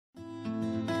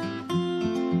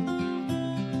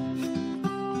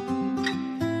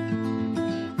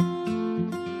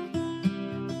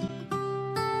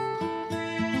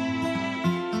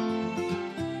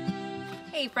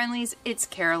friendlies, it's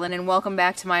Carolyn and welcome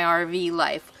back to my RV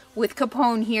life. With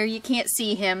Capone here, you can't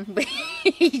see him, but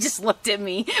he just looked at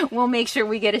me. We'll make sure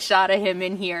we get a shot of him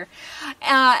in here.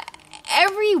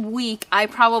 Every week I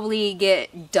probably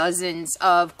get dozens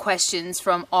of questions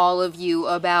from all of you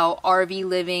about RV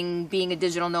living, being a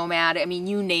digital nomad. I mean,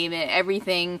 you name it,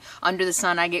 everything under the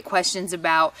sun I get questions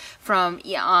about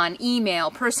on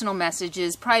email, personal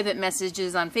messages, private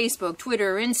messages on Facebook,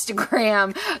 Twitter,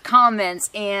 Instagram, comments,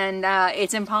 and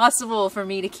it's impossible for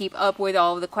me to keep up with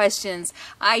all of the questions.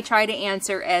 I try to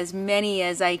answer as many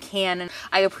as I can, and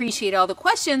I appreciate all the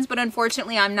questions, but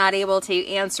unfortunately I'm not able to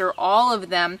answer all of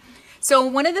them. So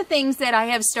one of the things that I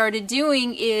have started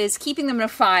doing is keeping them in a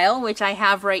file, which I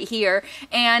have right here.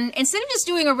 And instead of just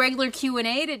doing a regular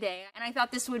Q&A today, and I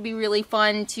thought this would be really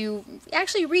fun to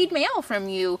actually read mail from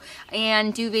you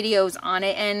and do videos on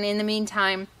it. And in the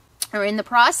meantime, or in the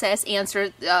process,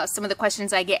 answer some of the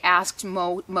questions I get asked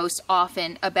most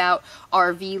often about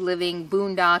RV living,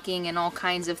 boondocking, and all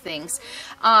kinds of things.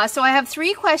 So I have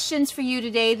 3 questions for you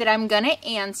today that I'm going to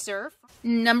answer.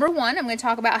 Number 1, I'm going to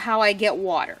talk about how I get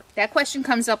water. That question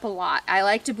comes up a lot. I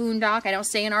like to boondock. I don't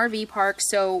stay in RV parks,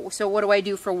 so what do I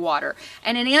do for water?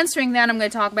 And in answering that, I'm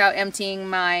going to talk about emptying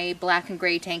my black and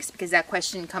gray tanks because that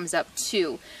question comes up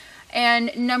too.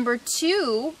 And number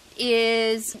 2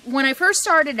 is, when I first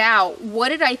started out, what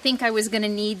did I think I was going to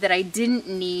need that I didn't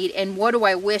need, and what do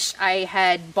I wish I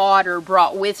had bought or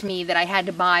brought with me that I had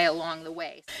to buy along the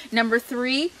way? Number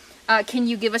 3, can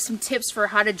you give us some tips for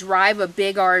how to drive a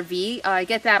big RV? I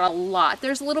get that a lot.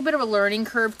 There's a little bit of a learning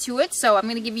curve to it, so I'm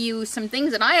going to give you some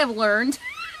things that I have learned.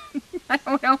 I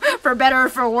don't know, for better or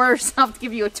for worse. I'll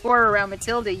give you a tour around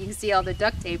Matilda. You can see all the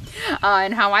duct tape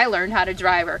and how I learned how to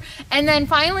drive her. And then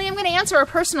finally, I'm going to answer a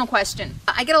personal question.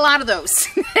 I get a lot of those,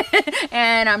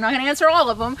 and I'm not going to answer all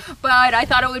of them, but I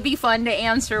thought it would be fun to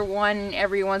answer one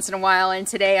every once in a while, and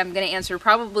today I'm going to answer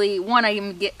probably one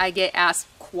I get asked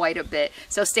quite a bit.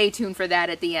 So stay tuned for that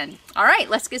at the end. All right,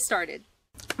 let's get started.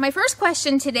 My first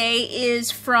question today is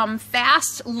from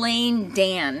Fast Lane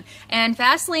Dan, and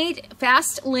Fast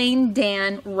Lane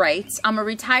Dan writes, I'm a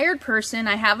retired person,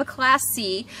 I have a Class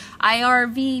C, I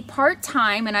RV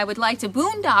part-time, and I would like to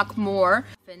boondock more,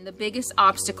 and the biggest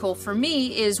obstacle for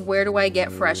me is, where do I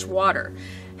get fresh water?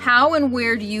 How and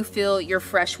where do you fill your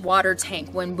fresh water tank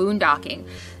when boondocking?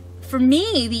 For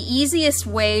me, the easiest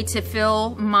way to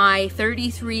fill my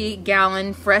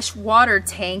 33-gallon fresh water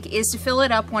tank is to fill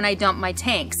it up when I dump my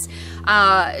tanks.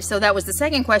 So that was the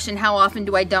second question, how often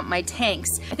do I dump my tanks?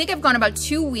 I think I've gone about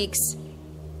 2 weeks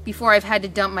before I've had to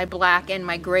dump my black and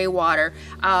my gray water.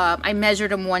 I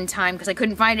measured them one time because I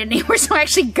couldn't find it anywhere, so I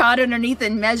actually got underneath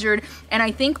and measured, and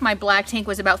I think my black tank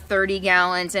was about 30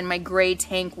 gallons and my gray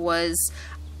tank was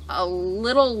a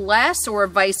little less, or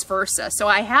vice versa. So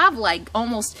I have like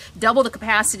almost double the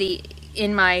capacity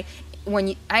in my,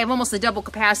 I have almost the double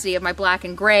capacity of my black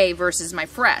and gray versus my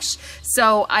fresh.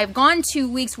 So I've gone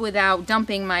 2 weeks without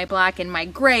dumping my black and my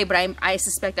gray, but I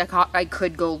suspect I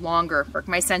could go longer.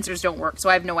 My sensors don't work, so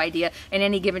I have no idea at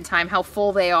any given time how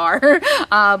full they are.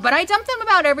 But I dump them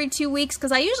about every 2 weeks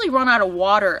because I usually run out of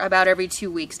water about every 2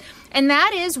 weeks. And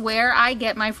that is where I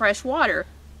get my fresh water.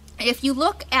 If you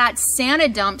look at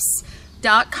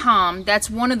SantaDumps.com, that's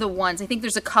one of the ones. I think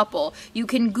there's a couple. You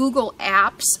can Google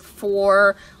apps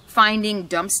for finding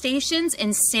dump stations,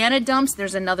 and SantaDumps,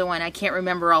 there's another one, I can't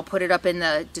remember, I'll put it up in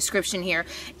the description here,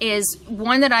 is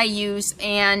one that I use,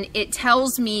 and it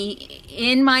tells me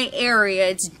in my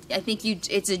area, I think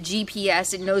it's a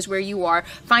GPS, it knows where you are,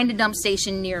 find a dump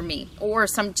station near me, or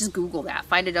just Google that,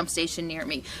 find a dump station near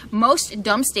me. Most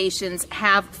dump stations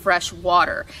have fresh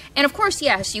water, and of course,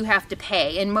 yes, you have to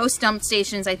pay, and most dump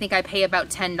stations, I think I pay about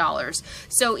 $10.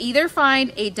 So either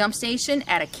find a dump station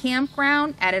at a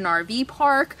campground, at an RV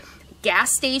park.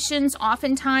 Gas stations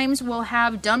oftentimes will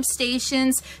have dump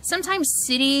stations, sometimes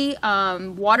city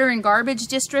water and garbage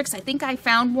districts. I think I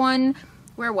found one,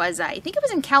 where was I? I think it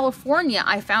was in California.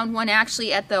 I found one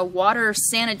actually at the water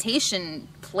sanitation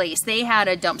place. They had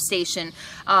a dump station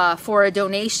for a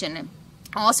donation.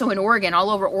 Also in Oregon,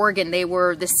 all over Oregon,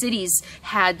 the cities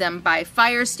had them by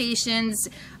fire stations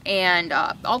and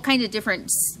all kinds of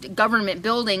different government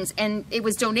buildings, and it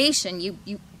was donation.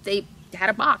 They had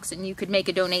a box and you could make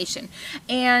a donation.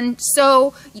 And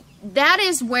so that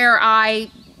is where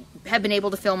I have been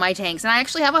able to fill my tanks. And I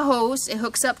actually have a hose. It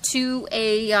hooks up to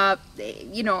a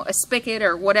spigot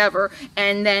or whatever,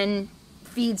 and then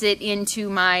feeds it into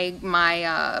my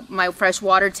fresh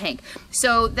water tank.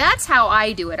 So that's how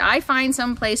I do it. I find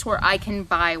some place where I can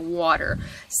buy water.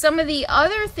 Some of the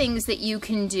other things that you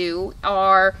can do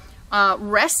are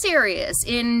rest areas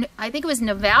in, I think it was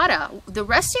Nevada. The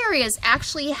rest areas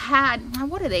actually had,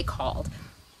 what are they called?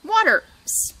 Water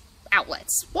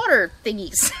outlets, water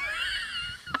thingies.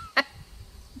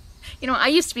 You know, I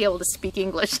used to be able to speak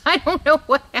English. I don't know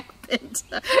what happened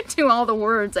to all the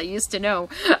words I used to know.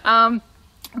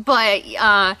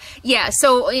 Yeah,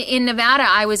 so in Nevada,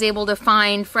 I was able to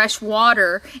find fresh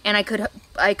water, and I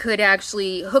could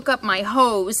actually hook up my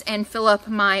hose and fill up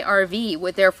my RV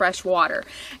with their fresh water.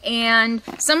 And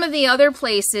some of the other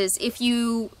places, if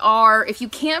you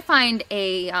can't find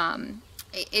a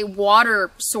water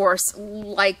source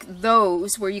like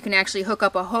those where you can actually hook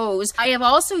up a hose, I have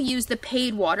also used the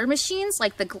paid water machines,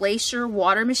 like the Glacier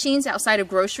water machines outside of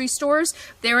grocery stores.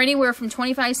 They're anywhere from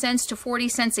 25 cents to 40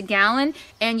 cents a gallon,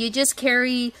 and you just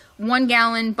carry 1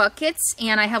 gallon buckets,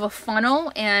 and I have a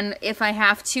funnel, and if I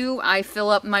have to, I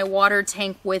fill up my water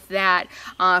tank with that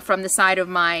from the side of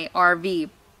my RV.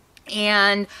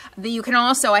 And you can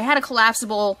also, I had a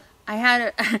collapsible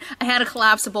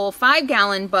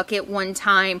 5-gallon bucket one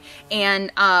time,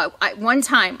 and one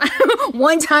time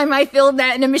I filled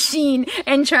that in a machine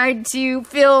and tried to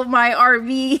fill my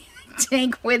RV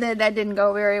tank with it. That didn't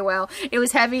go very well. It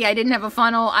was heavy. I didn't have a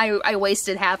funnel. I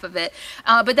wasted half of it.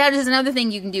 But that is another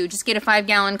thing you can do. Just get a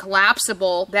 5-gallon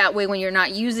collapsible. That way when you're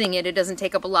not using it, it doesn't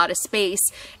take up a lot of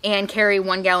space, and carry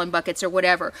 1-gallon buckets or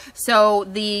whatever. So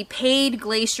the paid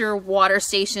Glacier water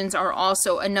stations are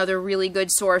also another really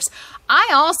good source. I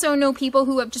also know people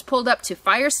who have just pulled up to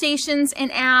fire stations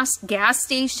and asked. Gas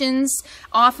stations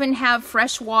often have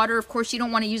fresh water. Of course, you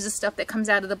don't want to use the stuff that comes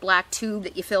out of the black tube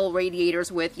that you fill radiators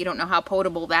with. You don't know how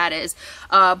potable that is.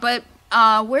 But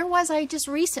where was I just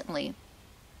recently?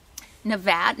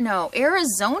 Nevada? No,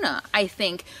 Arizona, I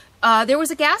think. There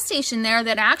was a gas station there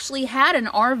that actually had an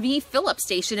RV fill-up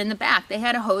station in the back. They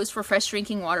had a hose for fresh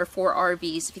drinking water for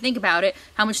RVs. If you think about it,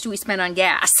 how much do we spend on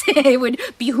gas? It would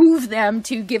behoove them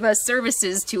to give us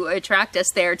services to attract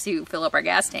us there to fill up our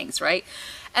gas tanks, right?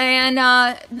 And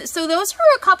so those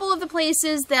are a couple of the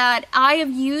places that I have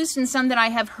used, and some that I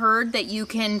have heard that you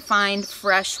can find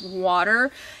fresh water.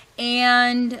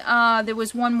 And there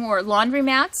was one more,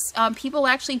 laundromats. People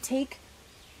actually take,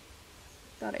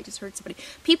 I just heard somebody.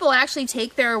 People actually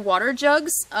take their water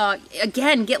jugs,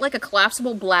 again, get like a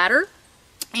collapsible bladder,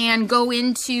 and go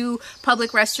into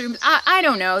public restrooms. I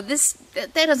don't know,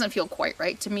 that doesn't feel quite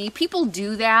right to me. People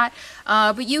do that,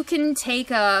 but you can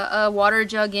take a water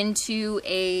jug into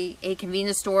a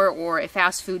convenience store or a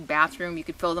fast food bathroom. You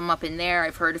could fill them up in there.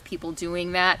 I've heard of people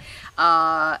doing that.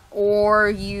 Or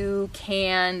you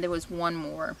can, there was one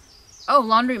more. Oh,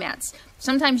 laundromats.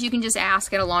 Sometimes you can just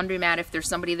ask at a laundromat if there's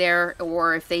somebody there,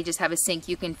 or if they just have a sink,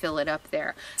 you can fill it up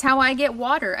there. That's how I get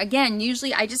water. Again,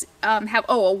 usually I just have,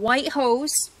 a white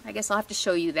hose. I guess I'll have to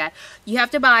show you that. You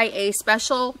have to buy a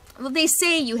special, well, they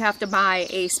say you have to buy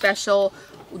a special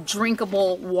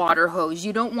drinkable water hose.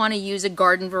 You don't want to use a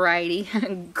garden variety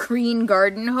green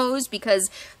garden hose,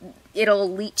 because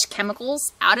it'll leach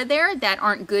chemicals out of there that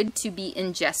aren't good to be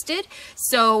ingested.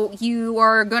 So you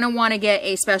are going to want to get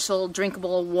a special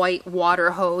drinkable white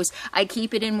water hose. I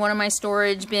keep it in one of my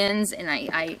storage bins, and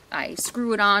I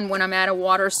screw it on when I'm at a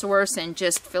water source and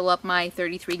just fill up my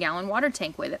 33-gallon water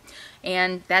tank with it.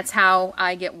 And that's how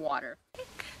I get water.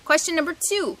 Question number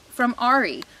 2 from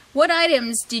Ari. What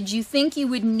items did you think you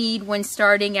would need when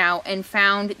starting out and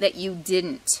found that you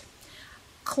didn't?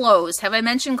 Clothes. Have I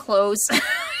mentioned clothes?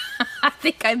 I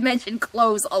think I've mentioned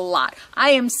clothes a lot. I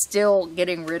am still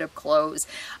getting rid of clothes.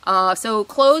 So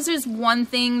clothes is one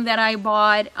thing that I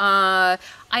bought. I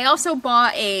also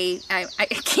bought a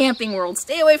Camping World.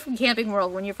 Stay away from Camping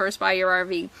World when you first buy your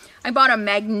RV. I bought a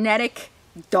magnetic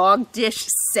dog dish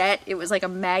set. It was like a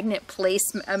magnet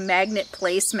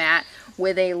placemat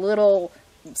with a little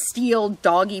steel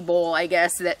doggy bowl, I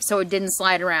guess, so it didn't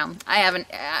slide around. I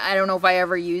don't know if I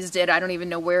ever used it. I don't even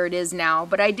know where it is now,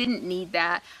 but I didn't need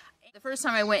that. The first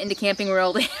time I went into Camping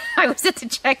World, I was at the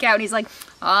checkout, and he's like,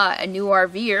 a new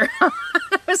RVer.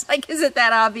 I was like, is it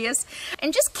that obvious?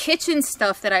 And just kitchen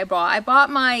stuff that I bought. I bought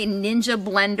my Ninja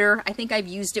blender. I think I've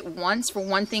used it once. For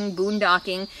one thing,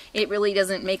 boondocking. It really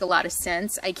doesn't make a lot of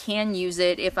sense. I can use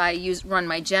it if I run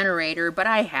my generator, but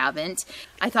I haven't.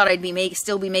 I thought I'd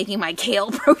still be making my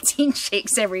kale protein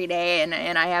shakes every day, and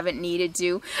I haven't needed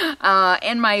to.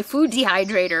 And my food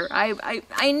dehydrator.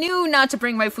 I knew not to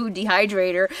bring my food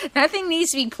dehydrator. That thing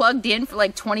needs to be plugged in for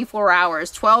like 24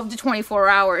 hours, 12 to 24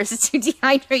 hours to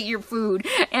dehydrate your food.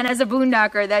 And as a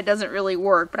boondocker, that doesn't really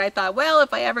work. But I thought, well,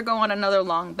 if I ever go on another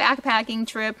long backpacking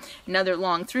trip, another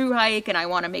long through hike, and I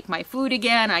want to make my food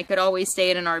again, I could always stay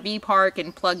at an RV park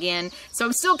and plug in. So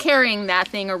I'm still carrying that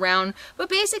thing around. But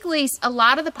basically, a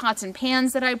lot of the pots and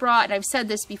pans that I brought, and I've said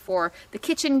this before, the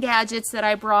kitchen gadgets that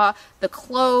I brought, the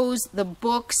clothes, the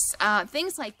books,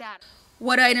 things like that.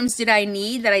 What items did I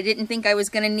need that I didn't think I was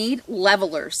going to need?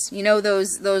 Levelers. You know,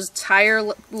 those tire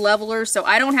levelers. So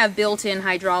I don't have built-in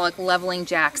hydraulic leveling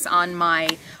jacks on my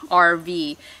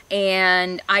RV.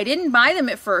 And I didn't buy them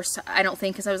at first, I don't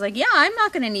think, because I was like, yeah, I'm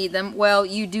not going to need them. Well,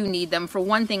 you do need them. For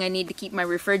one thing, I need to keep my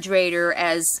refrigerator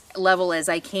as level as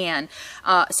I can.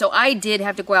 So I did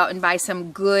have to go out and buy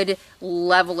some good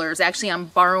levelers. Actually, I'm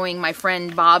borrowing my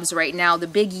friend Bob's right now. The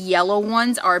big yellow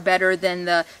ones are better than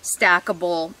the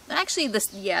stackable. Actually, the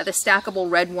stackable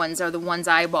red ones are the ones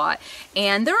I bought.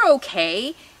 And they're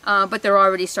okay. But they're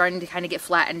already starting to kind of get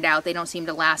flattened out. They don't seem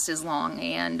to last as long.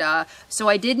 And so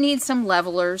I did need some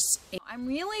levelers. I'm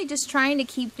really just trying to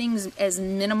keep things as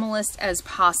minimalist as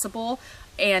possible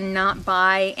and not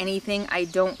buy anything I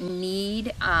don't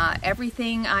need.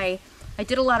 Everything I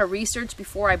did a lot of research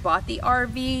before I bought the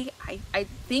RV. I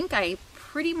think I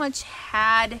pretty much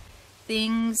had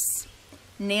things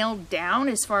nailed down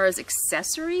as far as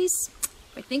accessories.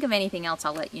 If I think of anything else,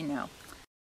 I'll let you know.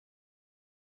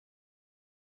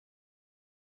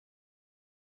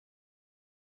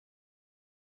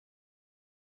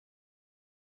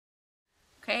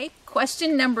 Okay,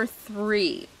 question number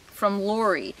 3 from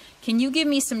Lori. Can you give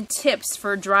me some tips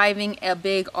for driving a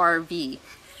big RV?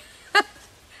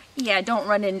 Yeah, don't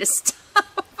run into stuff.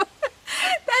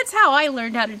 That's how I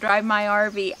learned how to drive my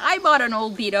RV. I bought an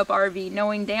old beat up RV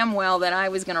knowing damn well that I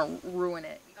was going to ruin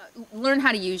it. Learn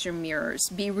how to use your mirrors.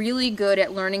 Be really good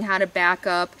at learning how to back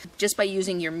up just by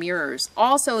using your mirrors.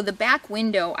 Also, the back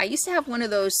window. I used to have one of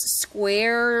those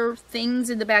square things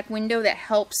in the back window that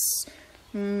helps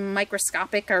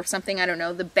microscopic or something, I don't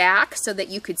know, the back so that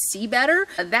you could see better.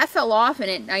 That fell off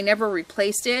and I never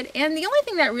replaced it. And the only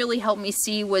thing that really helped me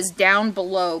see was down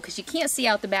below, because you can't see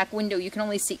out the back window, you can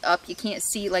only see up, you can't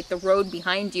see like the road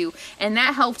behind you. And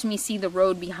that helped me see the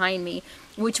road behind me,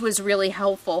 which was really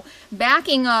helpful.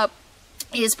 Backing up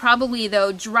is probably,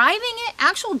 though,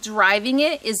 actual driving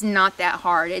it is not that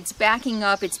hard. It's backing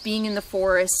up, it's being in the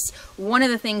forests. One of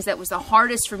the things that was the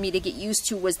hardest for me to get used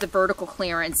to was the vertical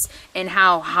clearance and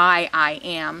how high I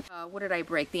am. What did I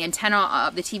break? The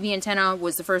antenna, the TV antenna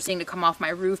was the first thing to come off my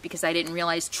roof because I didn't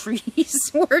realize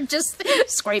trees were just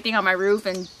scraping on my roof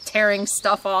and tearing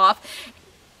stuff off.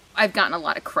 I've gotten a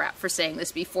lot of crap for saying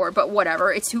this before, but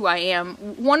whatever, it's who I am.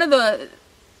 One of the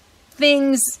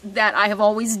things that I have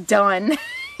always done,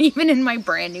 even in my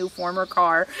brand new former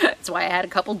car, that's why I had a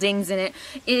couple dings in it,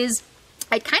 is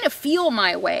I kind of feel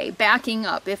my way backing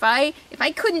up. If I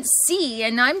couldn't see,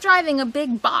 and I'm driving a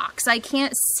big box, I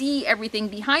can't see everything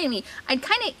behind me, I'd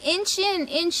kind of inch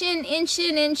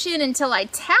in until I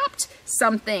tapped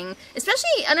something.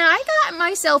 Especially, and I got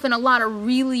myself in a lot of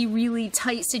really, really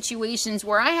tight situations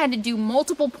where I had to do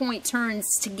multiple point turns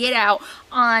to get out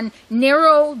on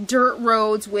narrow dirt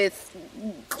roads with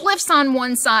cliffs on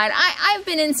one side. I've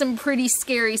been in some pretty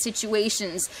scary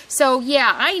situations. So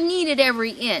yeah, I needed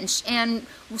every inch, and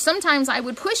sometimes I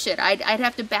would push it. I'd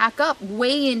have to back up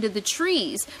way into the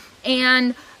trees.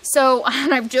 And so,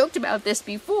 and I've joked about this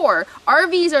before,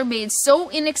 RVs are made so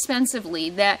inexpensively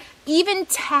that even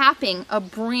tapping a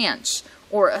branch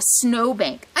or a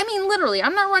snowbank, I mean literally,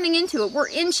 I'm not running into it, we're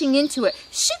inching into it,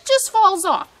 shit just falls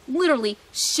off. Literally,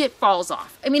 shit falls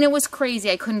off. I mean, it was crazy,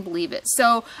 I couldn't believe it.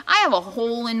 So, I have a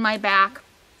hole in my back.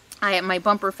 My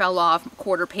bumper fell off,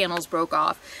 quarter panels broke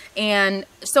off. And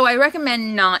so I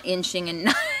recommend not inching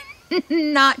and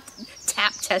not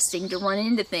tap testing to run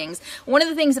into things. One of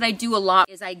the things that I do a lot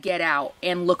is I get out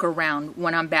and look around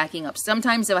when I'm backing up.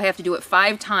 Sometimes if I have to do it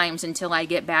 5 times until I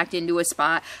get backed into a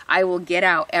spot, I will get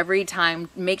out every time,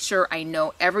 make sure I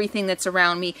know everything that's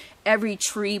around me, every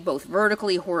tree, both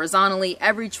vertically, horizontally,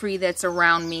 every tree that's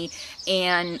around me,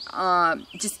 and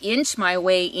just inch my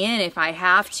way in if I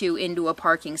have to into a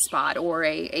parking spot or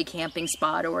a camping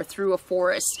spot or through a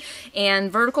forest.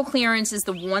 And vertical clearance is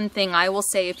the one thing I will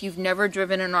say, if you've never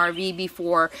driven an RV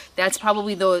before, that's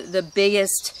probably the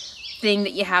biggest thing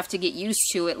that you have to get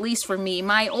used to, at least for me.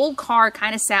 My old car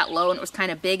kind of sat low and it was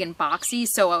kind of big and boxy,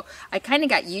 so I kind of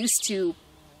got used to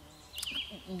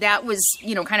that was,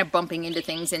 you know, kind of bumping into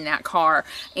things in that car,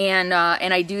 and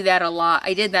I do that a lot.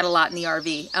 I did that a lot in the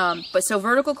RV. But so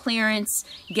vertical clearance,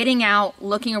 getting out,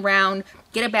 looking around,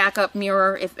 get a backup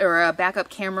mirror or a backup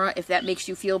camera if that makes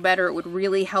you feel better. It would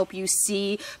really help you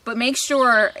see. But make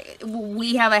sure,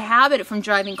 we have a habit from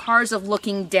driving cars of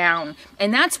looking down,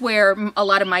 and that's where a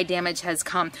lot of my damage has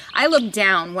come. I look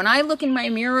down. When I look in my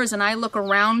mirrors and I look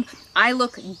around, I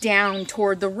look down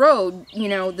toward the road, you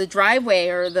know, the driveway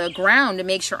or the ground, to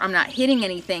make sure I'm not hitting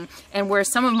anything. And where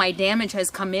some of my damage has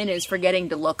come in is forgetting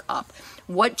to look up.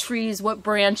 What trees, what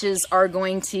branches are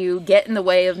going to get in the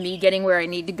way of me getting where I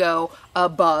need to go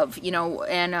above, you know.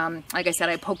 And like I said,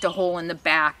 I poked a hole in the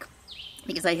back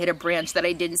because I hit a branch that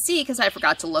I didn't see because I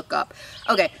forgot to look up.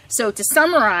 Okay, so to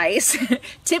summarize,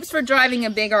 tips for driving a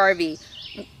big RV.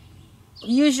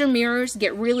 Use your mirrors.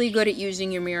 Get really good at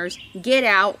using your mirrors. Get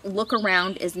out, look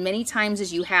around as many times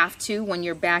as you have to when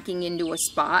you're backing into a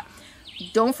spot.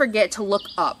 Don't forget to look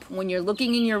up. When you're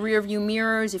looking in your rear view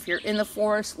mirrors, if you're in the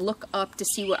forest, look up to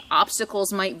see what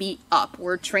obstacles might be up.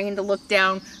 We're trained to look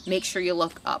down. Make sure you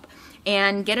look up.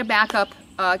 And get a backup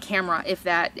camera if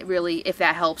that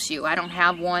helps you. I don't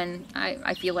have one.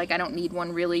 I feel like I don't need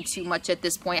one really too much at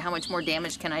this point. How much more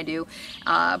damage can I do?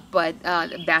 But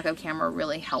the backup camera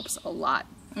really helps a lot.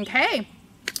 Okay.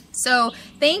 So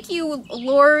thank you,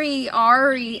 Lori,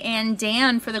 Ari, and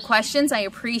Dan for the questions. I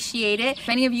appreciate it. If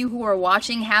any of you who are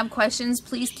watching have questions,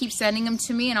 please keep sending them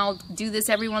to me, and I'll do this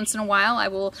every once in a while. I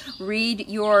will read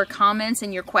your comments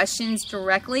and your questions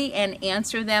directly and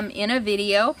answer them in a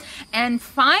video. And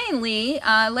finally,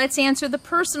 let's answer the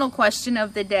personal question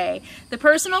of the day. The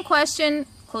personal question,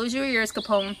 close your ears,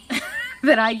 Capone,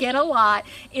 that I get a lot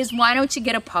is, why don't you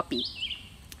get a puppy?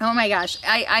 Oh my gosh,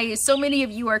 so many of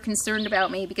you are concerned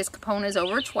about me because Capone is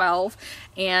over 12,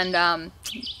 and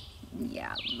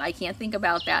yeah, I can't think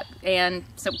about that. And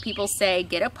some people say,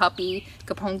 get a puppy,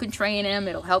 Capone can train him,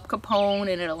 it'll help Capone,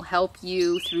 and it'll help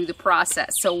you through the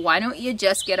process. So why don't you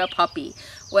just get a puppy?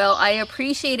 Well, I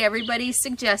appreciate everybody's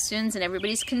suggestions and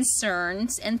everybody's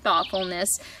concerns and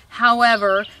thoughtfulness.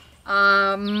 However,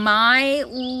 my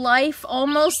life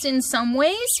almost in some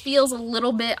ways feels a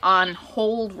little bit on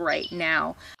hold right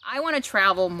now. I want to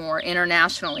travel more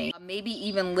internationally, maybe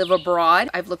even live abroad.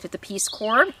 I've looked at the Peace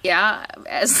Corps. Yeah,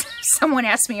 as someone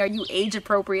asked me, are you age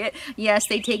appropriate? Yes,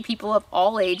 they take people of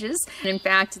all ages. And in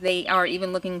fact, they are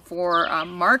even looking for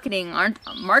marketing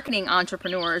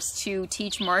entrepreneurs to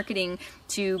teach marketing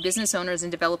to business owners in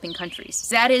developing countries.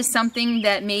 That is something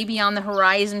that may be on the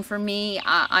horizon for me.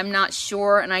 I'm not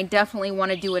sure, and I definitely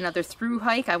want to do another through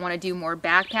hike. I want to do more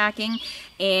backpacking,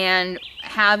 and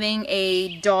having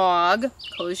a dog,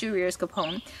 close your ears,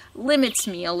 Capone, limits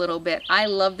me a little bit. I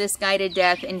love this guy to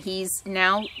death, and he's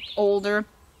now older.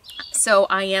 So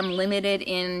I am limited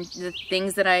in the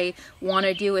things that I want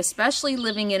to do, especially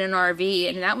living in an RV.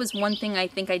 And that was one thing I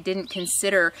think I didn't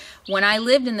consider. When I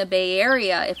lived in the Bay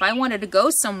Area, if I wanted to go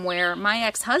somewhere, my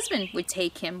ex-husband would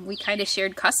take him. We kind of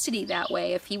shared custody that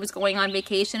way. If he was going on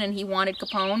vacation and he wanted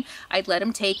Capone, I'd let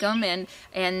him take him.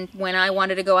 And when I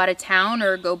wanted to go out of town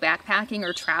or go backpacking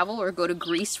or travel or go to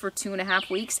Greece for 2.5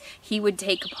 weeks, he would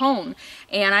take Capone.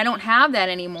 And I don't have that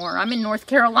anymore. I'm in North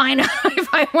Carolina. If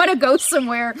I want to go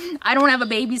somewhere, I don't have a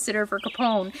babysitter for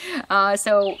Capone.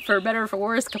 So for better or for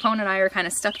worse, Capone and I are kind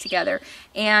of stuck together.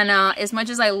 And as much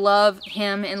as I love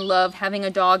him and love having a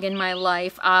dog in my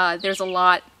life, there's a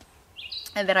lot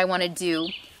that I want to do.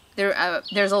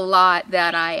 There's a lot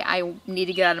that I need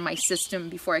to get out of my system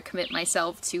before I commit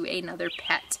myself to another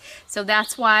pet. So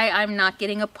that's why I'm not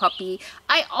getting a puppy.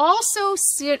 I also,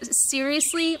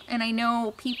 seriously, and I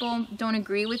know people don't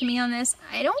agree with me on this,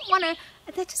 I don't want to,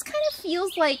 that just kind of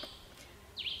feels like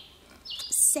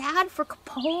sad for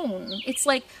Capone. It's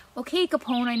like, okay,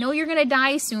 Capone, I know you're gonna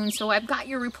die soon, so I've got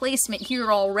your replacement here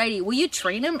already. Will you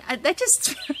train him? That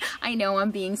just, I know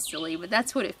I'm being silly, but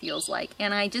that's what it feels like.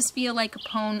 And I just feel like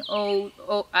Capone,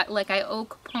 like I owe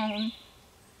Capone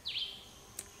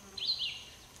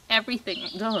everything.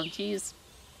 Oh, jeez.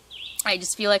 I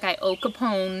just feel like I owe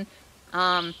Capone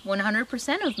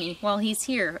 100% of me while he's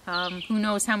here. Who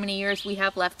knows how many years we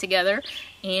have left together,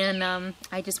 and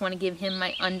I just want to give him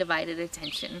my undivided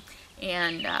attention,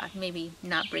 and maybe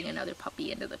not bring another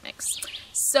puppy into the mix.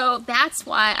 So that's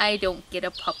why I don't get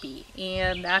a puppy,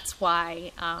 and that's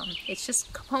why it's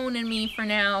just Capone and me for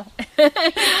now.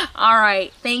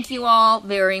 Alright, thank you all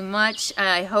very much.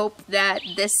 I hope that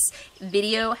this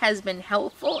video has been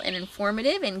helpful and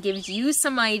informative and gives you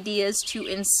some ideas to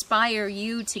inspire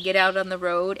you to get out on the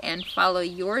road and follow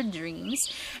your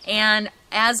dreams. And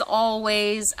as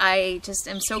always, I just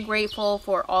am so grateful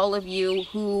for all of you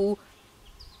who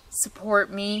support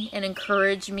me and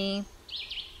encourage me,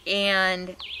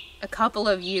 and a couple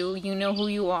of you, you know who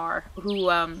you are, who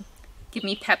give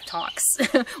me pep talks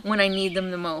when I need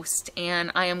them the most,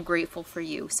 and I am grateful for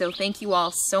you. So thank you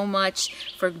all so much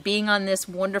for being on this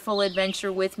wonderful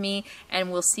adventure with me,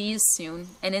 and we'll see you soon.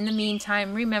 And in the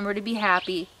meantime, remember to be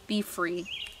happy, be free,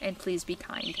 and please be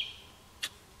kind.